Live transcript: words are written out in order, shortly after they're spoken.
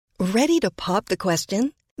Ready to pop the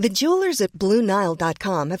question? The jewelers at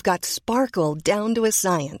BlueNile.com have got sparkle down to a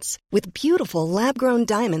science with beautiful lab-grown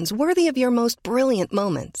diamonds worthy of your most brilliant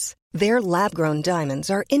moments. Their lab-grown diamonds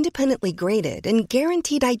are independently graded and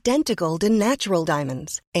guaranteed identical to natural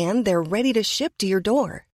diamonds, and they're ready to ship to your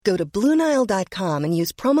door. Go to BlueNile.com and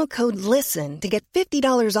use promo code LISTEN to get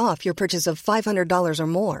 $50 off your purchase of $500 or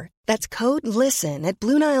more. That's code LISTEN at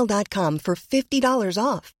BlueNile.com for $50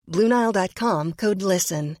 off. BlueNile.com, code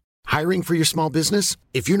LISTEN. Hiring for your small business?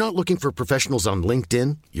 If you're not looking for professionals on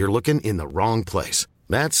LinkedIn, you're looking in the wrong place.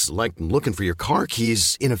 That's like looking for your car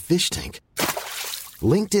keys in a fish tank.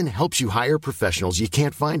 LinkedIn helps you hire professionals you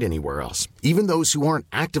can't find anywhere else, even those who aren't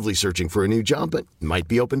actively searching for a new job but might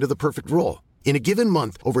be open to the perfect role. In a given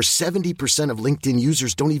month, over 70% of LinkedIn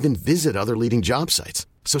users don't even visit other leading job sites.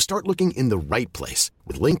 So start looking in the right place.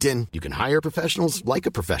 With LinkedIn, you can hire professionals like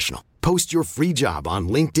a professional. Post your free job on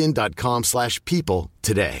linkedin.com/people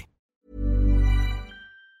today.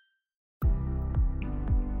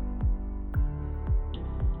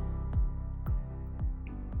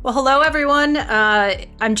 Well, hello, everyone.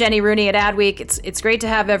 I'm Jenny Rooney at Adweek. It's great to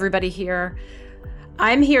have everybody here.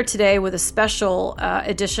 I'm here today with a special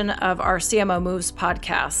edition of our CMO Moves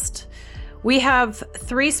podcast. We have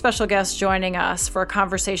 3 special guests joining us for a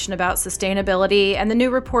conversation about sustainability and the new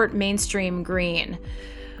report, Mainstream Green.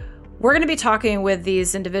 We're going to be talking with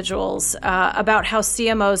these individuals about how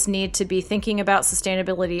CMOs need to be thinking about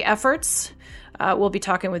sustainability efforts. We'll be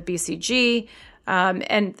talking with BCG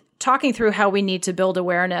and talking through how we need to build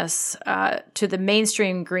awareness to the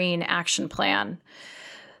Mainstream Green Action Plan.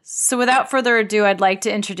 So without further ado, I'd like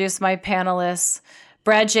to introduce my panelists,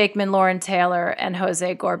 Brad Jakeman, Lauren Taylor, and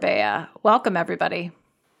Jose Gorbea. Welcome, everybody.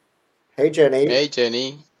 Hey, Jenny. Hey,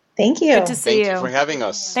 Jenny. Thank you. Good to see you. Thank you for having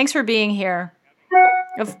us. Thanks for being here.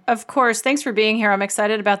 Of course, thanks for being here. I'm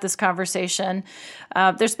excited about this conversation.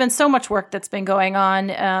 There's been so much work that's been going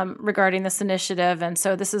on regarding this initiative, and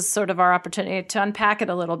so this is sort of our opportunity to unpack it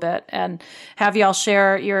a little bit and have y'all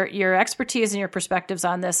share your expertise and your perspectives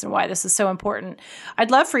on this and why this is so important.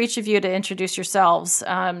 I'd love for each of you to introduce yourselves.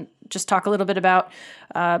 Just talk a little bit about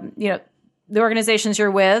the organizations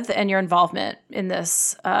you're with and your involvement in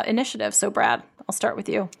this initiative. So, Brad, I'll start with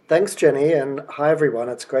you. Thanks, Jenny, and hi, everyone.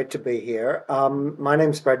 It's great to be here. My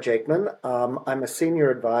name's Brad Jakeman. I'm a senior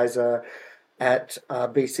advisor at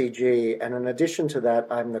BCG, and in addition to that,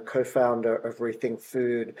 I'm the co-founder of Rethink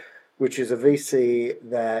Food, which is a VC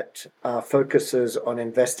that focuses on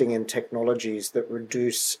investing in technologies that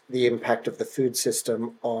reduce the impact of the food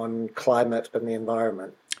system on climate and the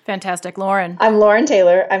environment. Fantastic. Lauren. I'm Lauren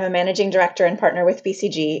Taylor. I'm a managing director and partner with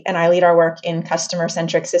BCG, and I lead our work in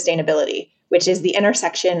customer-centric sustainability, which is the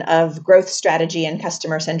intersection of growth strategy and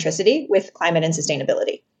customer centricity with climate and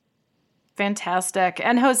sustainability. Fantastic.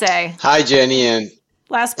 And Jose. Hi, Jenny. And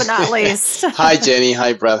last but not least. Hi, Jenny.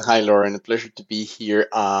 Hi, Brad. Hi, Lauren. A pleasure to be here.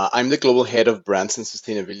 I'm the global head of brands and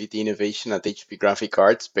sustainability innovation at HP Graphic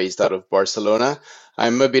Arts, based out of Barcelona.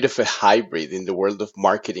 I'm a bit of a hybrid in the world of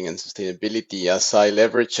marketing and sustainability, as I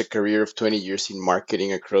leverage a career of 20 years in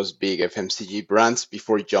marketing across big FMCG brands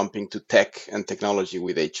before jumping to tech and technology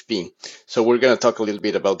with HP. So we're going to talk a little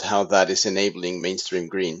bit about how that is enabling Mainstream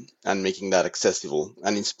Green and making that accessible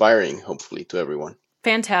and inspiring, hopefully, to everyone.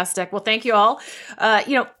 Fantastic. Well, thank you all.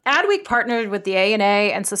 Adweek partnered with the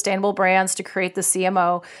ANA and Sustainable Brands to create the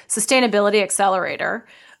CMO Sustainability Accelerator,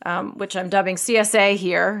 which I'm dubbing CSA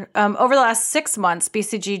here. Over the last 6 months,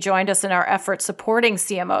 BCG joined us in our efforts supporting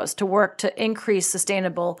CMOs to work to increase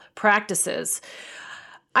sustainable practices.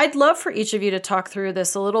 I'd love for each of you to talk through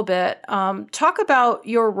this a little bit. Talk about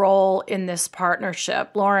your role in this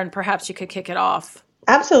partnership. Lauren, perhaps you could kick it off.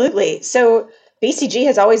 Absolutely. So BCG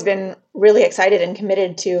has always been really excited and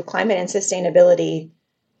committed to climate and sustainability.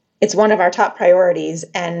 It's one of our top priorities.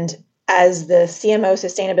 And as the CMO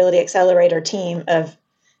Sustainability Accelerator team of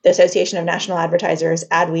the Association of National Advertisers,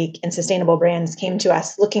 Adweek, and Sustainable Brands came to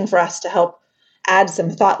us looking for us to help add some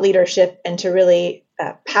thought leadership and to really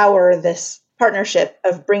power this partnership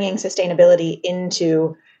of bringing sustainability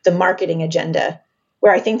into the marketing agenda,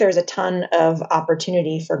 where I think there's a ton of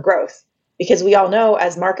opportunity for growth. Because we all know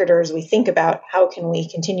as marketers, we think about how can we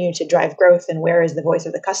continue to drive growth and where is the voice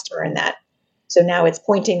of the customer in that. So now it's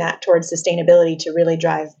pointing that towards sustainability to really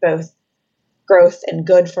drive both growth and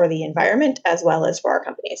good for the environment as well as for our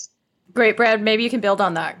companies. Great, Brad. Maybe you can build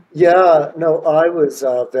on that. Yeah, no, I was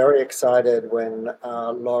very excited when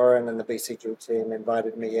Lauren and the BCG team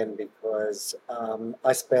invited me in because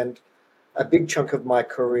I spent a big chunk of my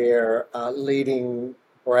career leading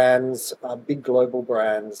brands, big global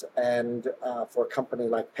brands, and for a company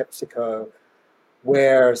like PepsiCo,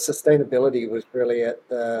 where sustainability was really at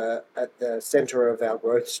the center of our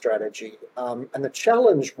growth strategy. And the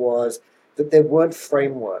challenge was that there weren't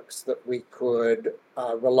frameworks that we could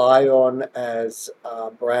rely on as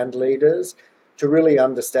brand leaders to really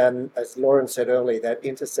understand, as Lauren said earlier, that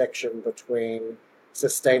intersection between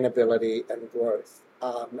sustainability and growth,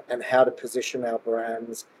 and how to position our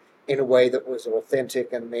brands in a way that was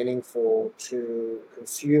authentic and meaningful to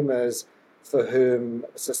consumers for whom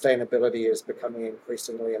sustainability is becoming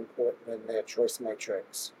increasingly important in their choice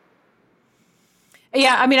matrix.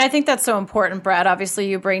 Yeah, I mean, I think that's so important, Brad. Obviously,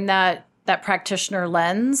 you bring that practitioner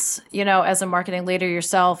lens, as a marketing leader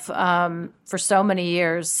yourself, for so many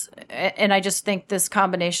years. And I just think this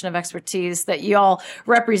combination of expertise that you all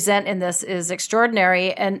represent in this is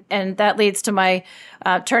extraordinary. And that leads to my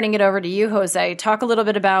turning it over to you, Jose. Talk a little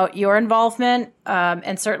bit about your involvement,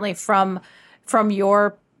 and certainly from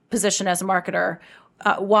your position as a marketer,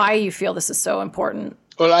 why you feel this is so important.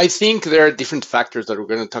 Well, I think there are different factors that we're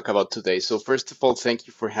going to talk about today. So first of all, thank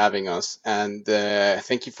you for having us, and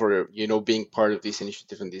thank you for being part of this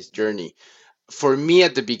initiative and this journey. For me,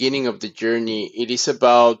 at the beginning of the journey, it is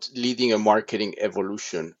about leading a marketing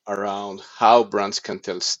evolution around how brands can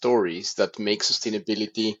tell stories that make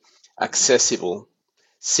sustainability accessible,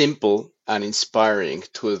 simple, and inspiring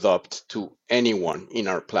to adopt to anyone in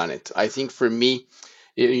our planet. I think for me,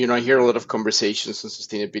 I hear a lot of conversations on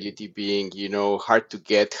sustainability being, hard to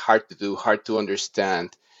get, hard to do, hard to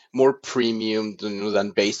understand, more premium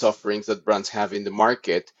than base offerings that brands have in the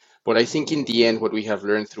market. But I think in the end, what we have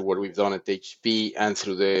learned through what we've done at HP and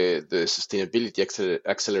through the Sustainability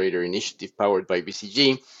Accelerator initiative powered by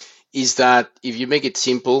BCG is that if you make it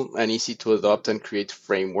simple and easy to adopt and create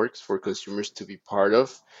frameworks for consumers to be part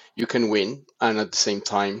of, you can win. And at the same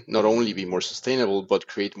time, not only be more sustainable, but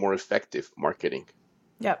create more effective marketing.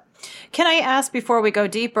 Yep. Can I ask, before we go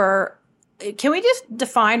deeper, can we just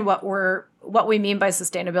define what we mean by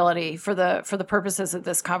sustainability for the purposes of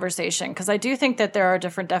this conversation? Because I do think that there are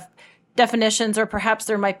different definitions, or perhaps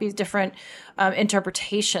there might be different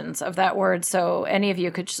interpretations of that word. So any of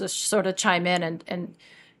you could just sort of chime in and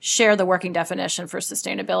share the working definition for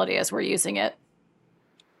sustainability as we're using it.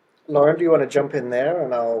 Lauren, do you want to jump in there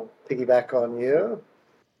and I'll piggyback on you?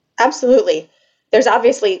 Absolutely. There's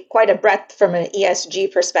obviously quite a breadth from an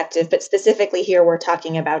ESG perspective, but specifically here, we're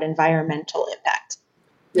talking about environmental impact.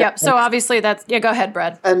 Yep. So obviously go ahead,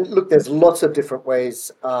 Brad. And look, there's lots of different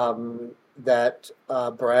ways that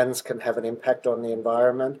brands can have an impact on the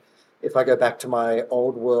environment. If I go back to my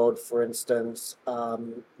old world, for instance,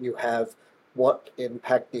 you have what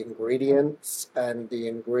impact the ingredients and the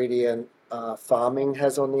ingredient farming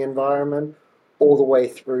has on the environment, all the way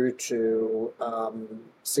through to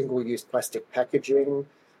single-use plastic packaging,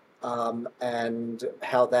 and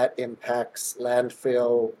how that impacts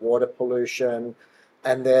landfill, water pollution,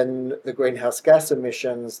 and then the greenhouse gas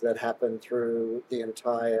emissions that happen through the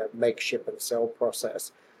entire make, ship, and sell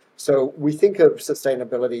process. So we think of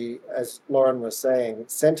sustainability, as Lauren was saying,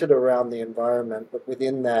 centered around the environment, but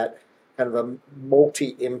within that kind of a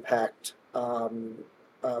multi-impact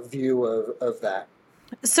view of that.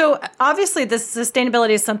 So obviously, this sustainability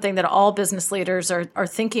is something that all business leaders are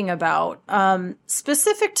thinking about.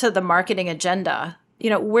 Specific to the marketing agenda,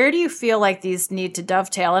 where do you feel like these need to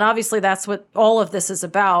dovetail? And obviously, that's what all of this is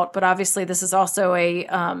about. But obviously, this is also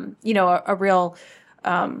a real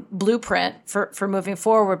blueprint for moving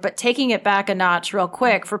forward. But taking it back a notch, real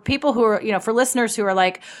quick, for people who are, for listeners who are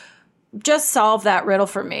like, just solve that riddle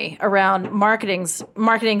for me around marketing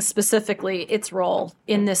specifically, its role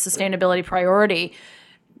in this sustainability priority.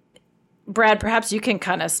 Brad, perhaps you can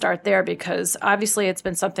kind of start there, because obviously it's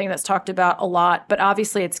been something that's talked about a lot, but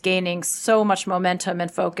obviously it's gaining so much momentum and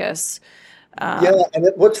focus. And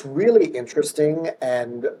what's really interesting,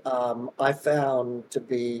 and I found to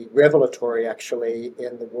be revelatory actually,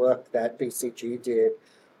 in the work that BCG did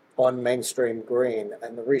on mainstream green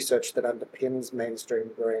and the research that underpins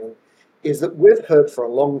mainstream green, is that we've heard for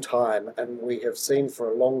a long time, and we have seen for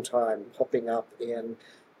a long time popping up in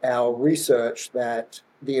our research, that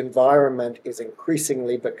the environment is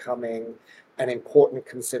increasingly becoming an important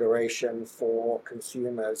consideration for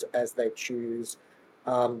consumers as they choose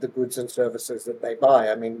the goods and services that they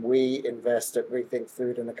buy. I mean, we invest at Rethink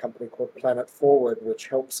Food in a company called Planet Forward, which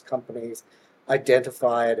helps companies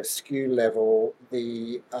identify at a SKU level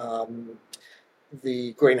the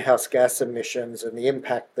greenhouse gas emissions and the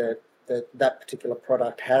impact that particular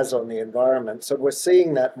product has on the environment. So we're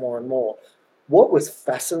seeing that more and more. What was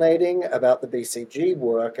fascinating about the BCG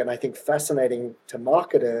work, and I think fascinating to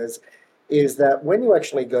marketers, is that when you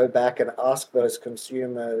actually go back and ask those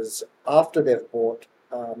consumers after they've bought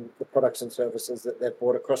the products and services that they've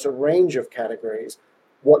bought across a range of categories,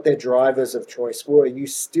 what their drivers of choice were, you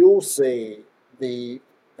still see the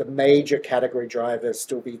major category drivers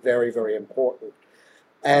still be very, very important.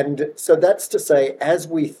 And so that's to say, as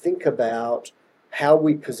we think about how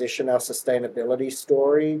we position our sustainability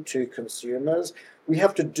story to consumers, we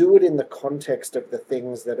have to do it in the context of the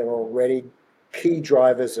things that are already key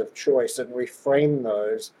drivers of choice and reframe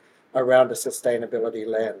those around a sustainability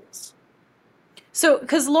lens. So,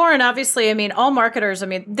 because Lauren, obviously, I mean, all marketers, I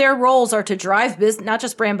mean, their roles are to drive business, not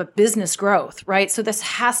just brand, but business growth, right? So this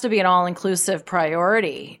has to be an all-inclusive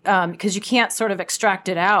priority because you can't sort of extract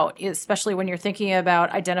it out, especially when you're thinking about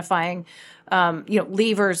identifying,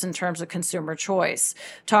 levers in terms of consumer choice.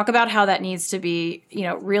 Talk about how that needs to be,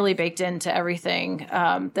 really baked into everything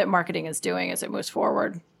that marketing is doing as it moves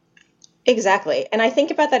forward. Exactly. And I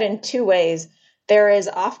think about that in two ways. There is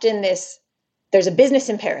often there's a business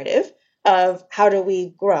imperative of how do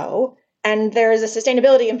we grow, and there is a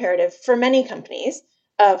sustainability imperative for many companies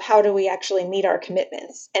of how do we actually meet our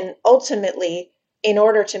commitments. And ultimately, in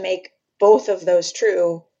order to make both of those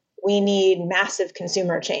true, we need massive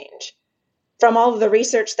consumer change. From all of the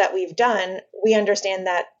research that we've done, we understand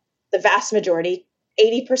that the vast majority,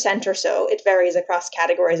 80% or so, it varies across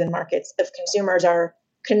categories and markets, of consumers are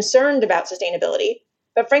concerned about sustainability,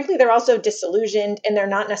 but frankly, they're also disillusioned and they're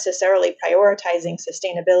not necessarily prioritizing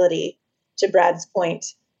sustainability, to Brad's point,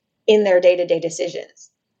 in their day-to-day decisions.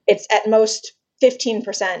 It's at most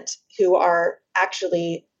 15% who are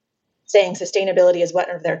actually saying sustainability is one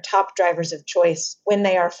of their top drivers of choice when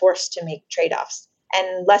they are forced to make trade-offs,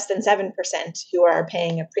 and less than 7% who are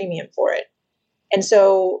paying a premium for it. And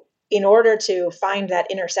so in order to find that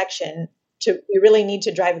intersection, we really need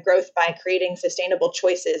to drive growth by creating sustainable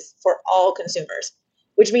choices for all consumers,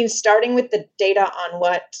 which means starting with the data on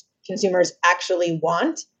what consumers actually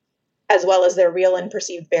want, as well as their real and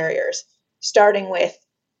perceived barriers, starting with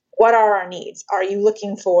what are our needs? Are you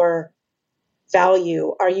looking for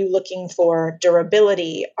value? Are you looking for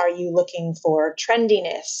durability? Are you looking for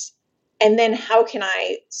trendiness? And then how can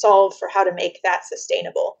I solve for how to make that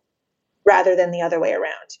sustainable rather than the other way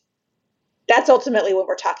around? That's ultimately what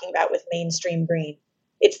we're talking about with Mainstream Green.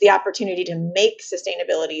 It's the opportunity to make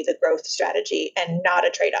sustainability the growth strategy and not a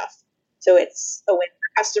trade-off. So it's a win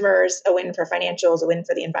for customers, a win for financials, a win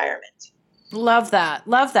for the environment. Love that.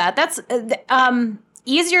 Love that. That's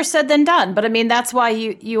easier said than done. But I mean, that's why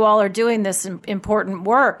you all are doing this important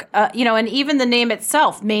work, and even the name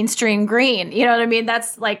itself, Mainstream Green, you know what I mean?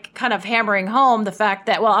 That's like kind of hammering home the fact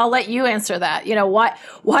that, well, I'll let you answer that.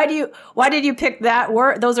 Why did you pick that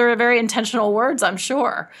word? Those are very intentional words, I'm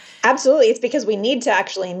sure. Absolutely. It's because we need to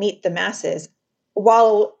actually meet the masses.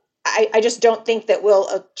 While I just don't think that we'll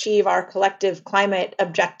achieve our collective climate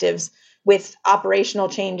objectives with operational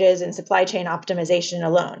changes and supply chain optimization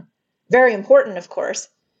alone. Very important, of course,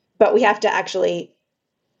 but we have to actually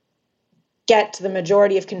get the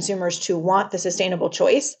majority of consumers to want the sustainable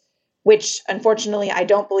choice, which unfortunately I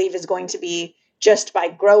don't believe is going to be just by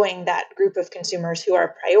growing that group of consumers who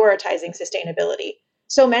are prioritizing sustainability.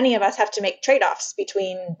 So many of us have to make trade-offs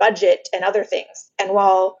between budget and other things. And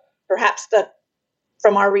while perhaps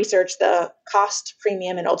from our research, the cost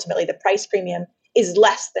premium and ultimately the price premium is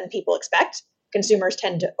less than people expect, consumers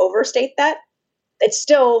tend to overstate that. It's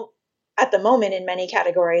still, at the moment, in many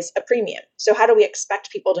categories, a premium. So how do we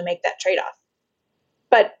expect people to make that trade-off?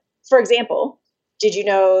 But for example, did you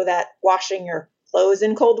know that washing your clothes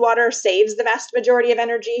in cold water saves the vast majority of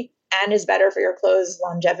energy and is better for your clothes'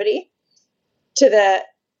 longevity? To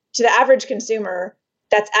the average consumer,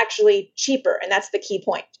 that's actually cheaper. And that's the key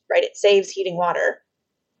point, right? It saves heating water,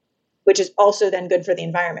 which is also then good for the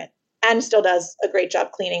environment and still does a great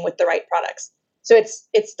job cleaning with the right products. So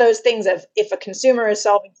it's those things of, if a consumer is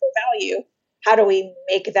solving for value, how do we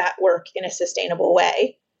make that work in a sustainable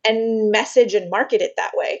way and message and market it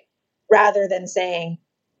that way, rather than saying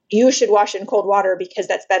you should wash in cold water because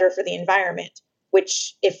that's better for the environment,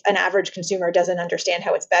 which if an average consumer doesn't understand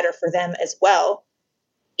how it's better for them as well,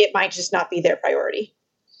 it might just not be their priority.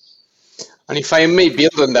 And if I may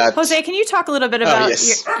build on that. Jose, can you talk a little bit about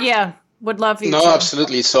yes. Would love you No, to.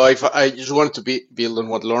 absolutely. So I just wanted to build on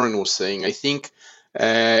what Lauren was saying. I think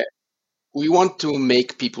we want to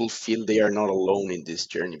make people feel they are not alone in this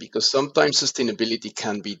journey, because sometimes sustainability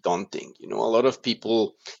can be daunting. A lot of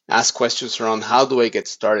people ask questions around, how do I get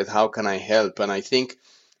started? How can I help? And I think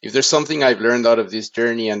if there's something I've learned out of this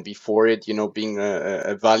journey, and before it, being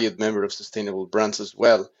a valued member of Sustainable Brands as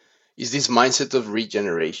well, is this mindset of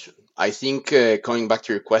regeneration. I think coming back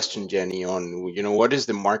to your question, Jenny, on what is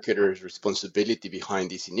the marketer's responsibility behind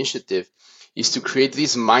this initiative, is to create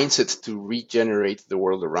this mindset to regenerate the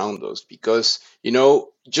world around us. Because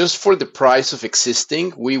just for the price of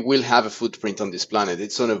existing, we will have a footprint on this planet.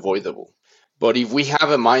 It's unavoidable. But if we have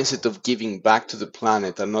a mindset of giving back to the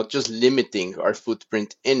planet and not just limiting our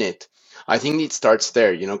footprint in it, I think it starts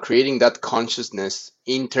there, creating that consciousness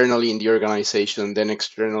internally in the organization, then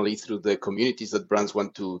externally through the communities that brands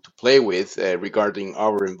want to play with regarding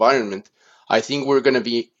our environment. I think we're going to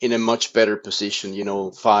be in a much better position,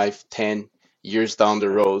 5, 10 years down the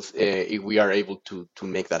road, if we are able to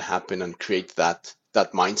make that happen and create that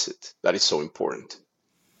mindset that is so important.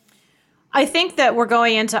 I think that we're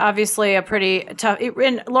going into obviously a pretty tough,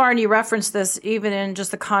 and Lauren, you referenced this even in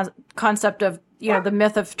just the concept of, the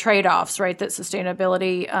myth of trade-offs, right? That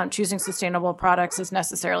sustainability, choosing sustainable products is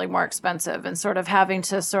necessarily more expensive, and sort of having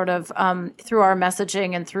to through our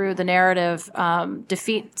messaging and through the narrative,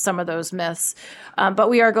 defeat some of those myths. But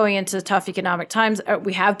we are going into tough economic times.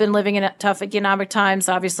 We have been living in tough economic times.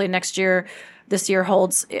 Obviously this year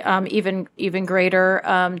holds even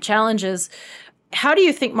greater challenges. How do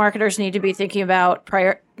you think marketers need to be thinking about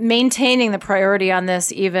maintaining the priority on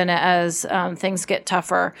this, even as things get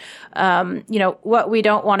tougher? What we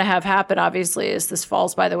don't want to have happen, obviously, is this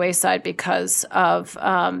falls by the wayside because of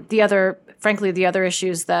the other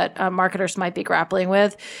issues that marketers might be grappling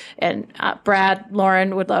with. And Brad,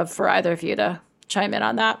 Lauren, would love for either of you to chime in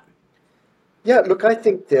on that. Yeah, look, I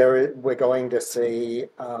think we're going to see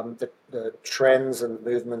the trends and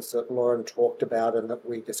movements that Lauren talked about and that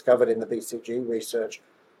we discovered in the BCG research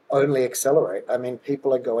only accelerate. I mean,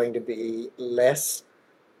 people are going to be less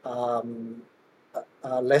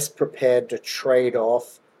prepared to trade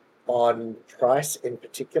off on price in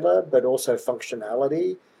particular, but also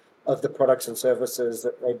functionality of the products and services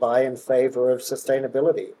that they buy in favor of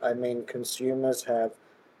sustainability. I mean, consumers have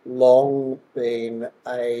long been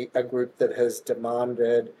a group that has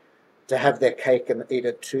demanded to have their cake and eat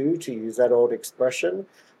it too, to use that old expression.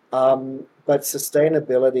 But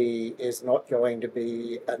sustainability is not going to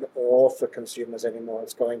be an or for consumers anymore.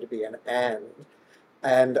 It's going to be an and.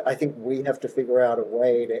 And I think we have to figure out a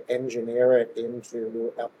way to engineer it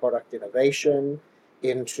into our product innovation,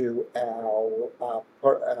 into our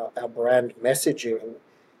brand messaging,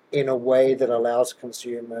 in a way that allows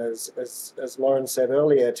consumers, as Lauren said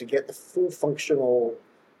earlier, to get the full functional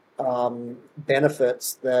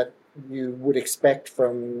benefits that you would expect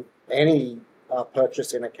from any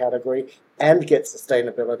purchase in a category, and get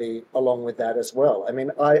sustainability along with that as well. I mean,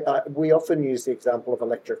 we often use the example of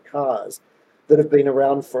electric cars that have been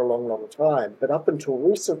around for a long, long time. But up until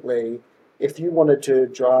recently, if you wanted to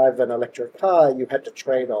drive an electric car, you had to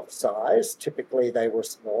trade off size. Typically, they were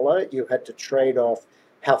smaller. You had to trade off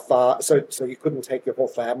how far, so you couldn't take your whole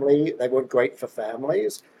family. They weren't great for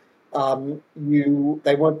families.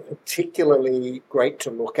 They weren't particularly great to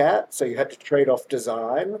look at, so you had to trade off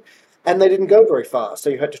design. And they didn't go very far, so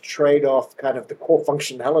you had to trade off kind of the core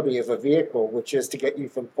functionality of a vehicle, which is to get you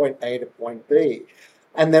from point A to point B.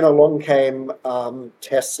 And then along came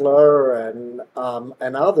Tesla and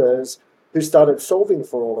others who started solving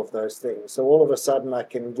for all of those things. So all of a sudden, I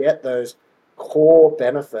can get those core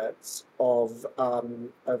benefits of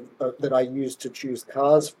that I use to choose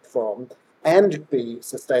cars from, and be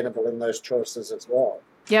sustainable in those choices as well.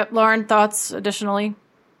 Yep, Lauren, thoughts additionally?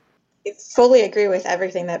 I fully agree with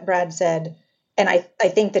everything that Brad said, and I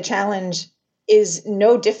think the challenge is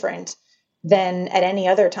no different than at any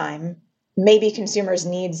other time. Maybe consumers'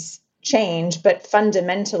 needs change, but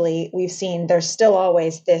fundamentally, we've seen there's still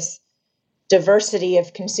always this diversity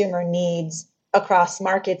of consumer needs across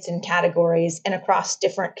markets and categories and across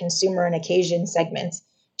different consumer and occasion segments,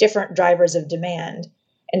 different drivers of demand.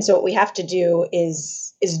 And so what we have to do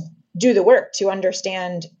is do the work to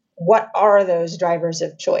understand what are those drivers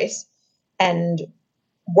of choice and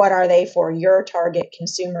what are they for your target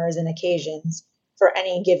consumers and occasions for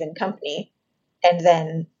any given company. And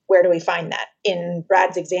then where do we find that? In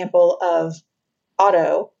Brad's example of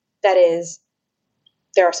auto, that is,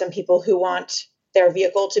 there are some people who want their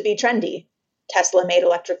vehicle to be trendy. Tesla made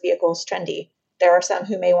electric vehicles trendy. There are some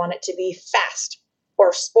who may want it to be fast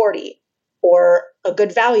or sporty or a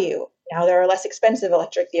good value. Now there are less expensive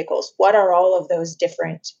electric vehicles. What are all of those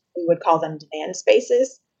different, we would call them demand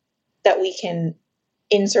spaces, that we can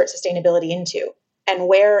insert sustainability into? And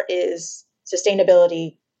where is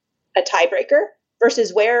sustainability a tiebreaker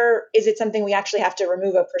versus where is it something we actually have to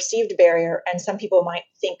remove a perceived barrier? And some people might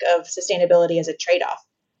think of sustainability as a trade-off,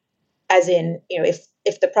 as in,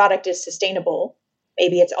 if the product is sustainable,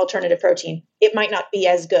 maybe it's alternative protein, it might not be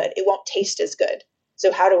as good. It won't taste as good.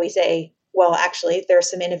 So how do we say well, actually, there's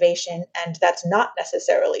some innovation, and that's not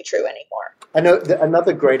necessarily true anymore. I know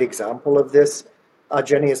another great example of this,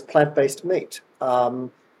 Jenny, is plant-based meat.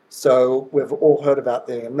 So we've all heard about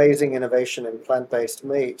the amazing innovation in plant-based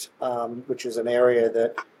meat, which is an area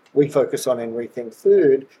that we focus on in Rethink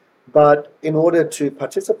Food. But in order to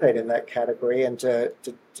participate in that category and to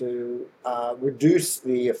reduce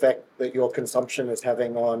the effect that your consumption is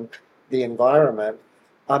having on the environment,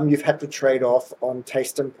 you've had to trade off on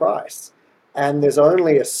taste and price. And there's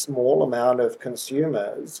only a small amount of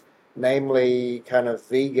consumers, namely kind of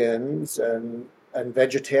vegans and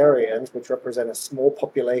vegetarians, which represent a small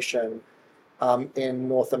population in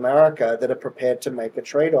North America, that are prepared to make a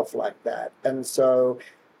trade-off like that. And so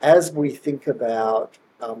as we think about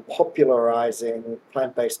popularizing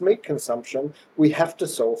plant-based meat consumption, we have to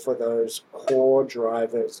solve for those core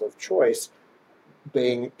drivers of choice,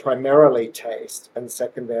 being primarily taste and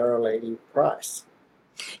secondarily price.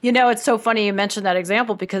 You know, it's so funny you mentioned that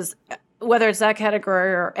example, because whether it's that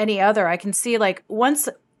category or any other, I can see like once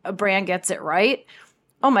a brand gets it right,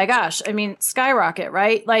 oh my gosh, I mean, skyrocket,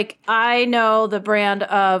 right? Like I know the brand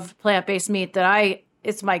of plant-based meat that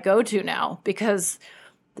it's my go-to now because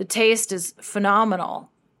the taste is phenomenal.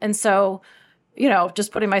 And so, you know,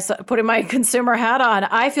 just putting my consumer hat on,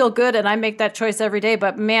 I feel good and I make that choice every day.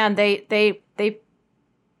 But man, they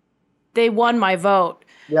won my vote.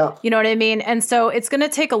 Yeah. You know what I mean? And so it's going to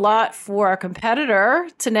take a lot for a competitor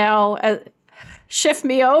to now shift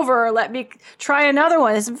me over or let me try another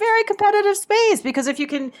one. It's a very competitive space because if you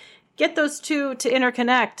can get those two to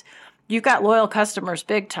interconnect, you've got loyal customers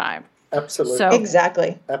big time. Absolutely. So,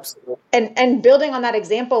 exactly. Absolutely. And building on that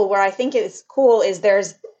example, where I think it's cool is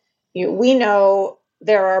we know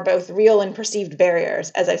there are both real and perceived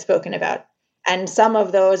barriers, as I've spoken about. And some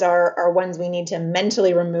of those are ones we need to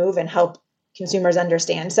mentally remove and help consumers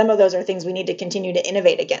understand. Some of those are things we need to continue to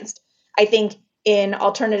innovate against. I think in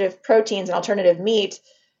alternative proteins and alternative meat,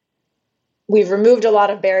 we've removed a lot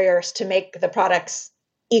of barriers to make the products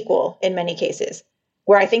equal in many cases.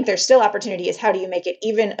 Where I think there's still opportunity is how do you make it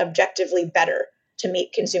even objectively better to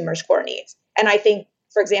meet consumers' core needs? And I think,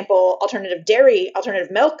 for example, alternative dairy,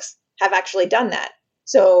 alternative milks have actually done that.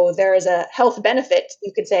 So there is a health benefit.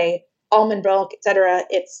 You could say almond milk, et cetera,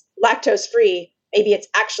 it's lactose free. Maybe it's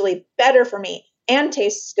actually better for me and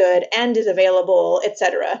tastes good and is available, et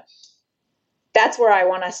cetera. That's where I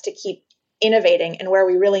want us to keep innovating, and where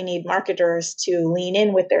we really need marketers to lean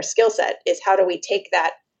in with their skill set is how do we take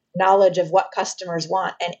that knowledge of what customers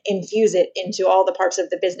want and infuse it into all the parts of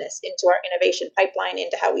the business, into our innovation pipeline,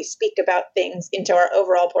 into how we speak about things, into our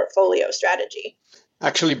overall portfolio strategy.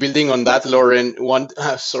 Actually, building on that, Lauren,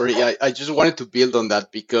 I just wanted to build on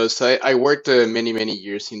that because I worked many, many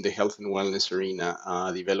years in the health and wellness arena,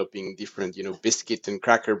 developing different, biscuit and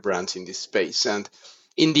cracker brands in this space. And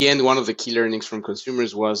in the end, one of the key learnings from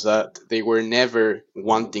consumers was that they were never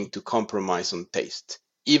wanting to compromise on taste.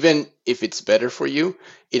 Even if it's better for you,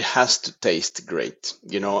 it has to taste great,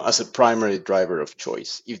 as a primary driver of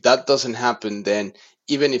choice. If that doesn't happen, then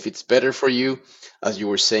even if it's better for you, as you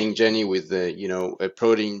were saying, Jenny, with the, a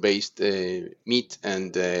protein-based meat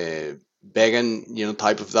and vegan,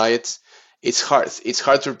 type of diets, it's hard. It's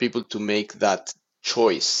hard for people to make that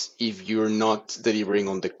choice if you're not delivering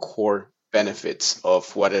on the core benefits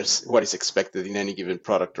of what is expected in any given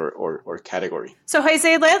product or category. So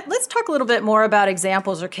Jose, let's talk a little bit more about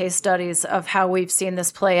examples or case studies of how we've seen this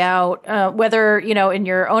play out, whether, in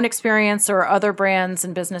your own experience or other brands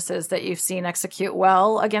and businesses that you've seen execute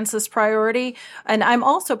well against this priority. And I'm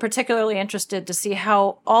also particularly interested to see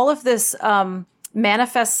how all of this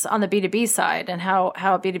manifests on the B2B side and how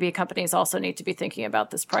B2B companies also need to be thinking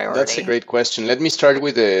about this priority. That's a great question. Let me start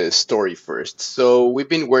with a story first. So we've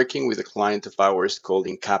been working with a client of ours called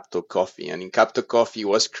Incapto Coffee, and Incapto Coffee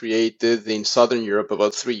was created in Southern Europe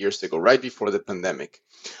about 3 years ago, right before the pandemic.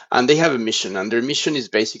 And they have a mission, and their mission is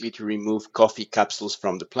basically to remove coffee capsules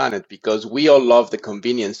from the planet because we all love the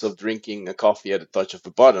convenience of drinking a coffee at the touch of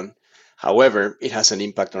a button. However, it has an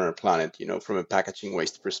impact on our planet, from a packaging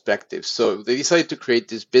waste perspective. So they decided to create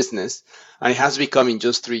this business, and it has become in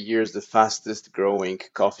just 3 years the fastest growing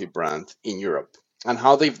coffee brand in Europe. And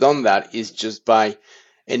how they've done that is just by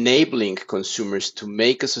enabling consumers to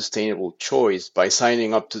make a sustainable choice by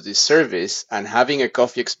signing up to this service and having a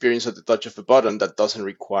coffee experience at the touch of a button that doesn't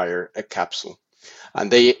require a capsule. And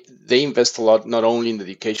they invest a lot, not only in the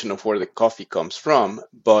education of where the coffee comes from,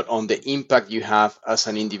 but on the impact you have as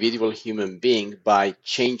an individual human being by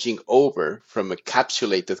changing over from a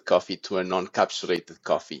capsulated coffee to a non-capsulated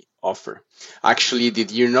coffee offer. Actually,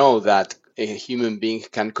 did you know that a human being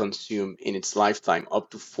can consume in its lifetime up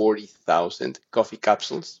to 40,000 coffee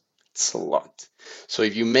capsules? It's a lot. So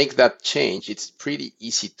if you make that change, it's pretty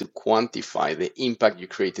easy to quantify the impact you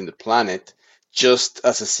create in the planet just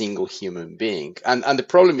as a single human being. And the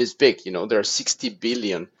problem is big. There are 60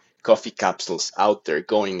 billion coffee capsules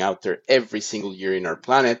going out there every single year in our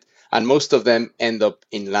planet, and most of them end up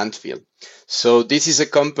in landfill. So this is a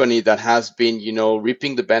company that has been,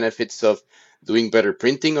 reaping the benefits of doing better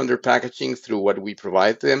printing on their packaging through what we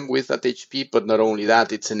provide them with at HP. But not only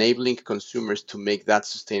that, it's enabling consumers to make that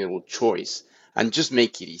sustainable choice and just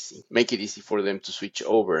make it easy for them to switch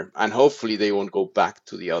over. And hopefully they won't go back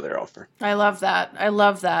to the other offer. I love that. I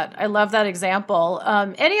love that example.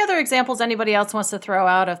 Any other examples anybody else wants to throw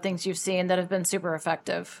out of things you've seen that have been super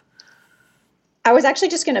effective? I was actually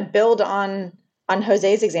just going to build on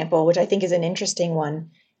Jose's example, which I think is an interesting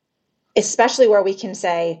one, especially where we can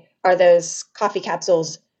say, are those coffee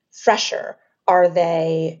capsules fresher? Are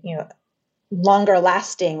they, longer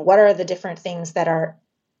lasting? What are the different things that are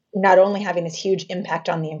not only having this huge impact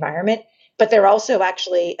on the environment, but they're also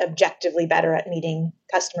actually objectively better at meeting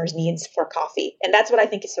customers' needs for coffee? And that's what I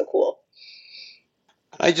think is so cool.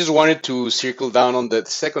 I just wanted to circle down on the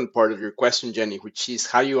second part of your question, Jenny, which is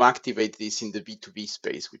how you activate this in the B2B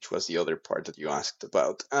space, which was the other part that you asked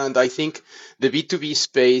about. And I think the B2B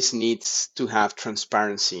space needs to have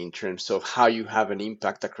transparency in terms of how you have an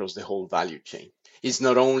impact across the whole value chain. It's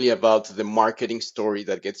not only about the marketing story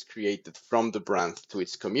that gets created from the brand to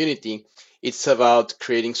its community. It's about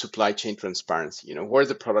creating supply chain transparency, where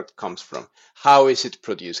the product comes from, how is it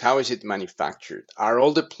produced, how is it manufactured, are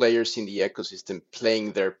all the players in the ecosystem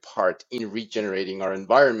playing their part in regenerating our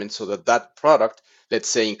environment so that product, let's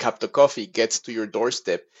say in Capto Coffee, gets to your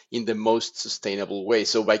doorstep in the most sustainable way.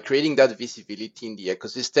 So by creating that visibility in the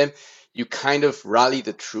ecosystem, you kind of rally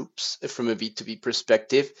the troops from a B2B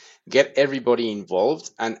perspective, get everybody involved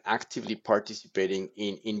and actively participating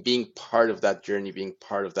in being part of that journey, being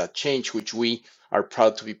part of that change, which we are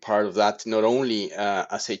proud to be part of that, not only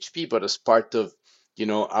as HP, but as part of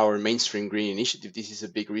our Mainstream Green initiative. This is a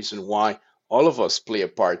big reason why all of us play a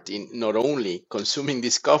part in not only consuming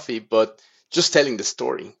this coffee, but just telling the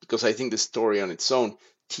story, because I think the story on its own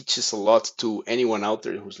teaches a lot to anyone out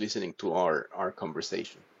there who's listening to our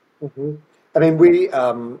conversation. Mm-hmm. I mean,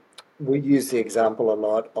 we use the example a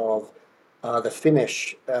lot of the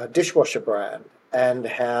Finnish dishwasher brand and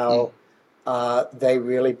how they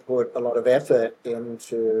really put a lot of effort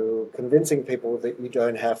into convincing people that you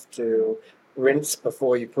don't have to rinse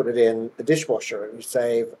before you put it in the dishwasher, and you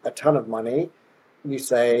save a ton of money. You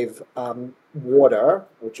save water,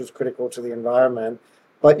 which is critical to the environment,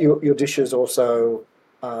 but your dishes also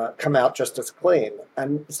come out just as clean.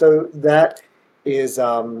 And so that is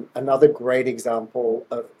another great example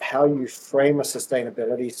of how you frame a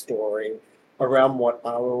sustainability story around what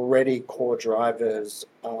are already core drivers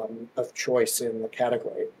of choice in the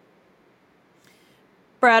category.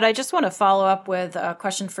 Brad, I just want to follow up with a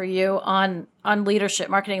question for you on leadership,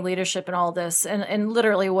 marketing leadership and all this, and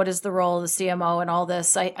literally what is the role of the CMO and all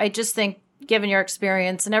this. I just think, given your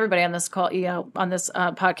experience and everybody on this call, on this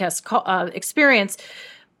podcast experience,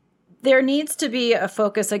 there needs to be a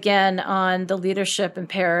focus again on the leadership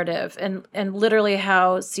imperative and literally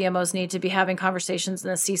how CMOs need to be having conversations in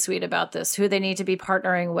the C-suite about this, who they need to be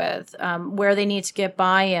partnering with, where they need to get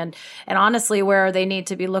buy-in, and honestly, where they need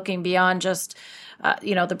to be looking beyond just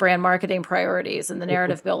the brand marketing priorities and the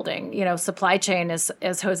narrative building, supply chain,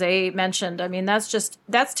 as Jose mentioned. I mean,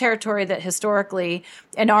 that's territory that historically,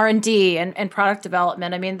 and R&D and product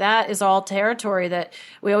development, I mean, that is all territory that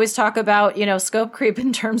we always talk about, scope creep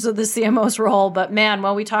in terms of the CMO's role. But man,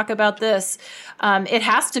 when we talk about this, it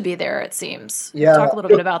has to be there, it seems. Yeah. Talk a little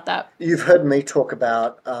bit about that. You've heard me talk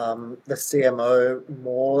about the CMO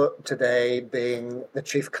more today being the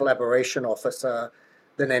Chief Collaboration Officer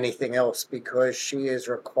than anything else, because she is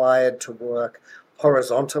required to work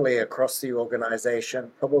horizontally across the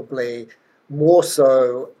organization, probably more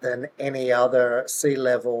so than any other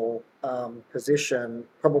C-level position,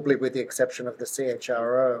 probably with the exception of the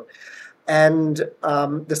CHRO. And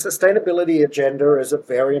the sustainability agenda is a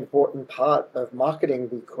very important part of marketing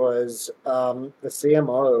because the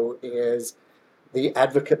CMO is the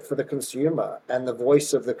advocate for the consumer and the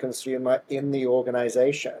voice of the consumer in the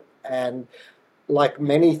organization. And like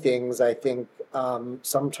many things, I think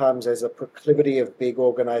sometimes there's a proclivity of big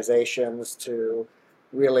organizations to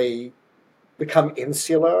really become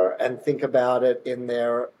insular and think about it in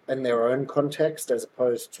their own context as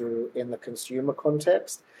opposed to in the consumer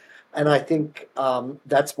context. And I think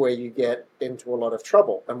that's where you get into a lot of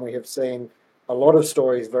trouble. And we have seen a lot of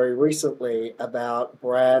stories very recently about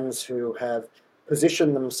brands who have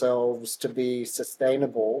positioned themselves to be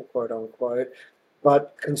sustainable, quote unquote,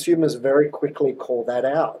 But consumers very quickly call that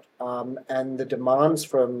out. And the demands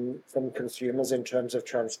from consumers in terms of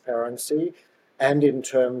transparency and in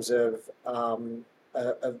terms of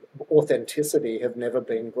authenticity have never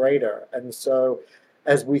been greater. And so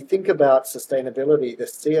as we think about sustainability, the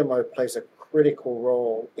CMO plays a critical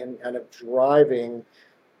role in kind of driving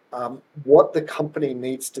what the company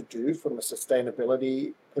needs to do from a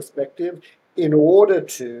sustainability perspective in order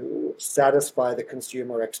to satisfy the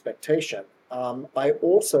consumer expectation. I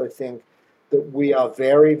also think that we are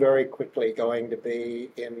very, very quickly going to be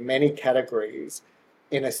in many categories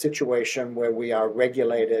in a situation where we are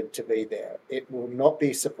regulated to be there. It will not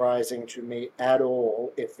be surprising to me at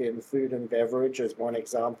all if in food and beverage, as one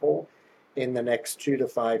example, in the next 2 to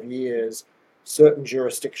 5 years, certain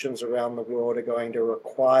jurisdictions around the world are going to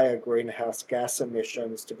require greenhouse gas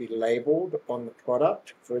emissions to be labeled on the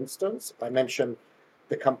product. For instance, I mentioned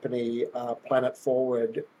the company Planet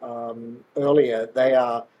Forward earlier. They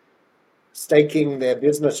are staking their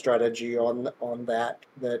business strategy on that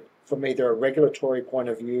from either a regulatory point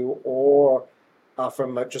of view or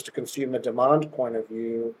from just a consumer demand point of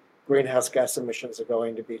view, greenhouse gas emissions are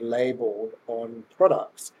going to be labeled on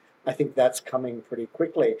products. I think that's coming pretty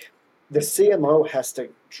quickly. The CMO has to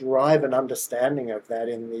drive an understanding of that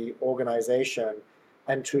in the organization.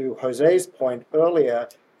 And to Jose's point earlier,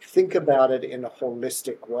 think about it in a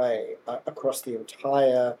holistic way across the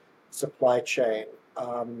entire supply chain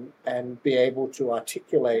and be able to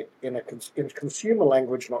articulate in consumer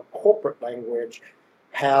language, not corporate language,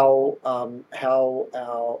 how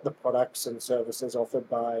the products and services offered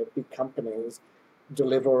by big companies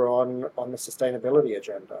deliver on the sustainability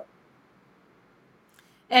agenda.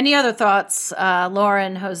 Any other thoughts,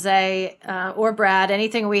 Lauren, Jose, or Brad?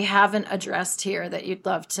 Anything we haven't addressed here that you'd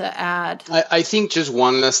love to add? I think just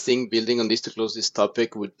one last thing, building on this to close this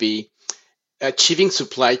topic, would be achieving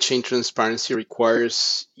supply chain transparency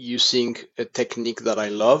requires using a technique that I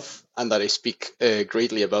love and that I speak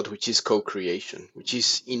greatly about, which is co-creation, which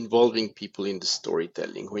is involving people in the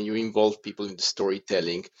storytelling. When you involve people in the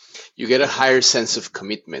storytelling, you get a higher sense of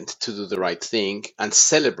commitment to do the right thing and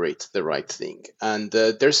celebrate the right thing. And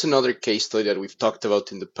there's another case study that we've talked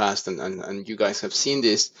about in the past, and you guys have seen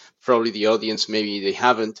this, probably the audience, maybe they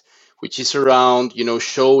haven't, which is around,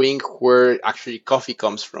 showing where actually coffee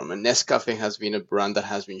comes from. And Nescafe has been a brand that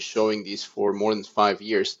has been showing this for more than 5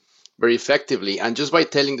 years very effectively. And just by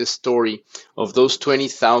telling the story of those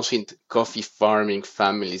 20,000 coffee farming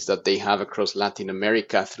families that they have across Latin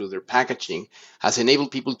America through their packaging has enabled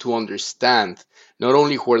people to understand not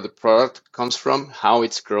only where the product comes from, how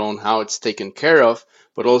it's grown, how it's taken care of,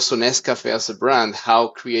 but also Nescafe as a brand, how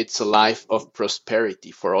it creates a life of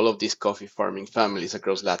prosperity for all of these coffee farming families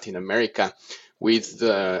across Latin America with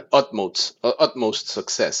the utmost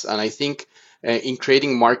success. And I think in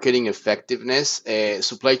creating marketing effectiveness,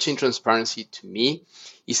 supply chain transparency to me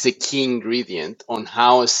is a key ingredient on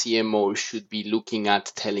how a CMO should be looking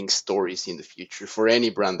at telling stories in the future for any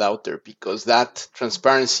brand out there, because that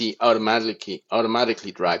transparency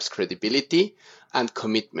automatically drives credibility and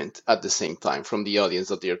commitment at the same time from the audience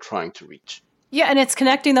that they are trying to reach. Yeah, and it's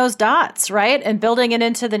connecting those dots, right? And building it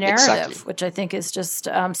into the narrative, Exactly. Which I think is just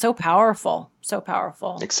so powerful, so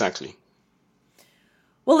powerful. Exactly.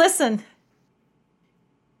 Well, listen.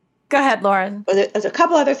 Go ahead, Lauren. Well, there's a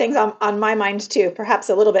couple other things on my mind too, perhaps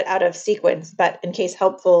a little bit out of sequence, but in case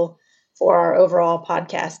helpful for our overall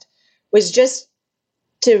podcast, was just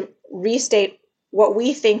to restate what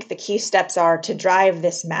we think the key steps are to drive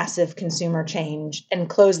this massive consumer change and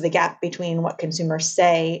close the gap between what consumers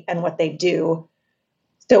say and what they do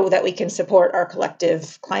so that we can support our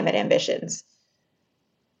collective climate ambitions.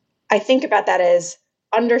 I think about that as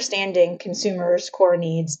understanding consumers' core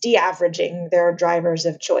needs, de-averaging their drivers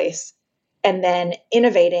of choice, and then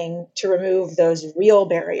innovating to remove those real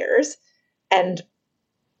barriers, and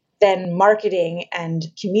then marketing and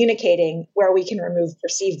communicating where we can remove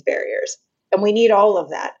perceived barriers. And we need all of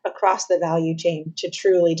that across the value chain to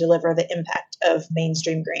truly deliver the impact of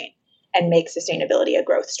mainstream green and make sustainability a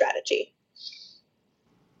growth strategy.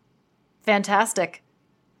 Fantastic.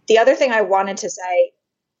 The other thing I wanted to say,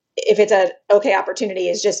 if it's an okay opportunity,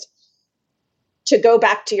 is just to go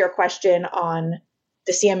back to your question on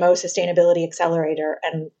the CMO Sustainability Accelerator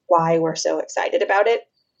and why we're so excited about it.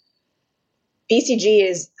 BCG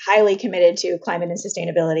is highly committed to climate and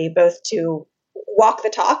sustainability, both to walk the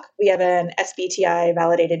talk. We have an SBTi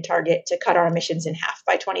validated target to cut our emissions in half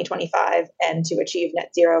by 2025 and to achieve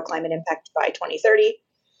net zero climate impact by 2030.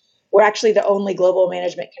 We're actually the only global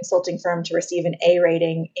management consulting firm to receive an A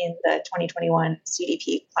rating in the 2021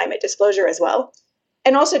 CDP climate disclosure as well.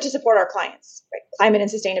 and also to support our clients. Right? Climate and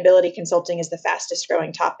sustainability consulting is the fastest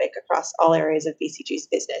growing topic across all areas of BCG's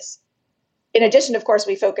business. In addition, of course,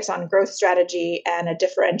 we focus on growth strategy and a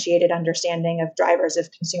differentiated understanding of drivers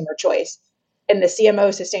of consumer choice. And the CMO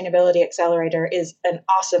Sustainability Accelerator is an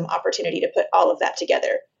awesome opportunity to put all of that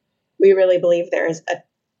together. We really believe there is a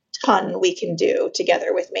ton we can do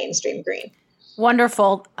together with Mainstream Green.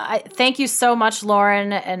 Wonderful. Thank you so much,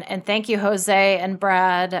 Lauren, and thank you, Jose and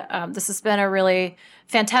Brad. This has been a really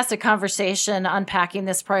fantastic conversation unpacking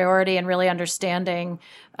this priority and really understanding,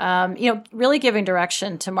 really giving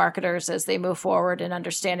direction to marketers as they move forward and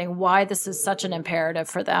understanding why this is such an imperative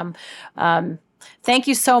for them. Thank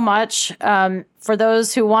you so much. For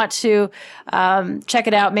those who want to check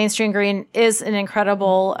it out, Mainstream Green is an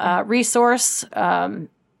incredible resource.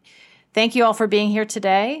 Thank you all for being here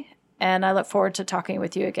today. And I look forward to talking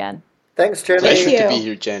with you again. Thanks, Jenny. Pleasure to be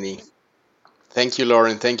here, Jenny. Thank you,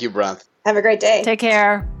 Lauren. Thank you, Brad. Have a great day. Take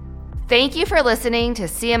care. Thank you for listening to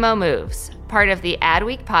CMO Moves, part of the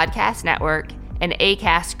Adweek Podcast Network and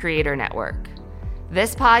Acast Creator Network.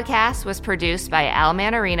 This podcast was produced by Al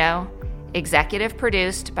Manarino, executive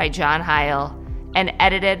produced by John Heil, and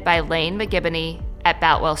edited by Lane McGibney at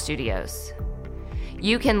Boutwell Studios.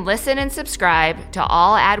 You can listen and subscribe to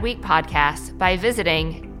all Adweek podcasts by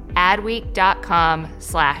visiting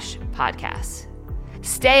adweek.com/podcasts.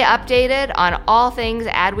 Stay updated on all things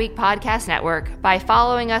Adweek Podcast Network by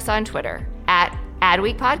following us on Twitter at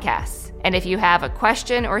Adweek Podcasts. And if you have a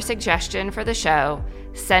question or suggestion for the show,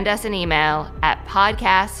 send us an email at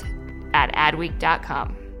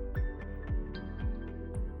podcasts@adweek.com.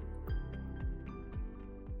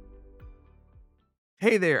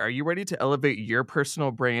 Hey there, are you ready to elevate your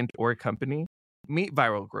personal brand or company? Meet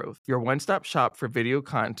Viral Growth, your one-stop shop for video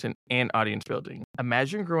content and audience building.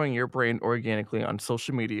 Imagine growing your brand organically on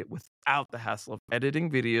social media without the hassle of editing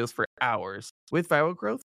videos for hours. With Viral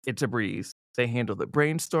Growth, it's a breeze. They handle the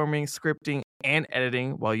brainstorming, scripting, and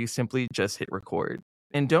editing while you simply just hit record.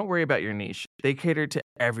 And don't worry about your niche. They cater to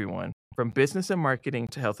everyone, from business and marketing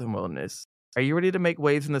to health and wellness. Are you ready to make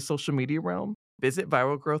waves in the social media realm? Visit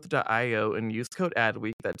viralgrowth.io and use code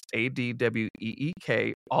ADWEEK, that's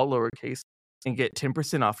ADWEEK, all lowercase, and get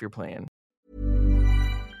 10% off your plan.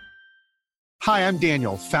 Hi, I'm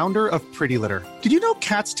Daniel, founder of Pretty Litter. Did you know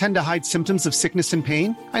cats tend to hide symptoms of sickness and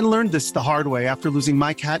pain? I learned this the hard way after losing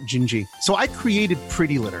my cat, Gingy. So I created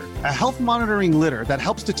Pretty Litter, a health monitoring litter that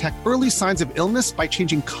helps detect early signs of illness by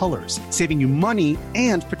changing colors, saving you money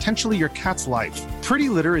and potentially your cat's life. Pretty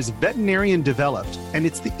Litter is veterinarian developed, and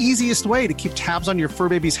it's the easiest way to keep tabs on your fur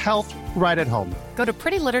baby's health right at home. Go to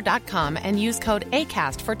prettylitter.com and use code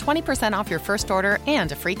ACAST for 20% off your first order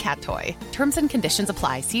and a free cat toy. Terms and conditions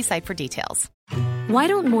apply. See site for details. Why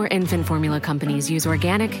don't more infant formula companies use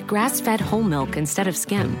organic, grass-fed whole milk instead of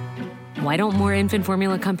skim? Why don't more infant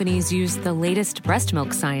formula companies use the latest breast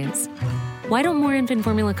milk science? Why don't more infant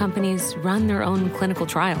formula companies run their own clinical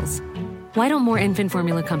trials? Why don't more infant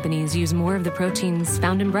formula companies use more of the proteins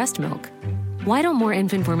found in breast milk? Why don't more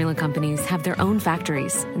infant formula companies have their own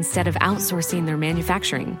factories instead of outsourcing their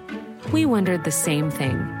manufacturing? We wondered the same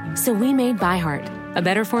thing. So we made ByHeart, a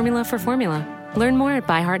better formula for formula. Learn more at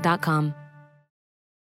byheart.com.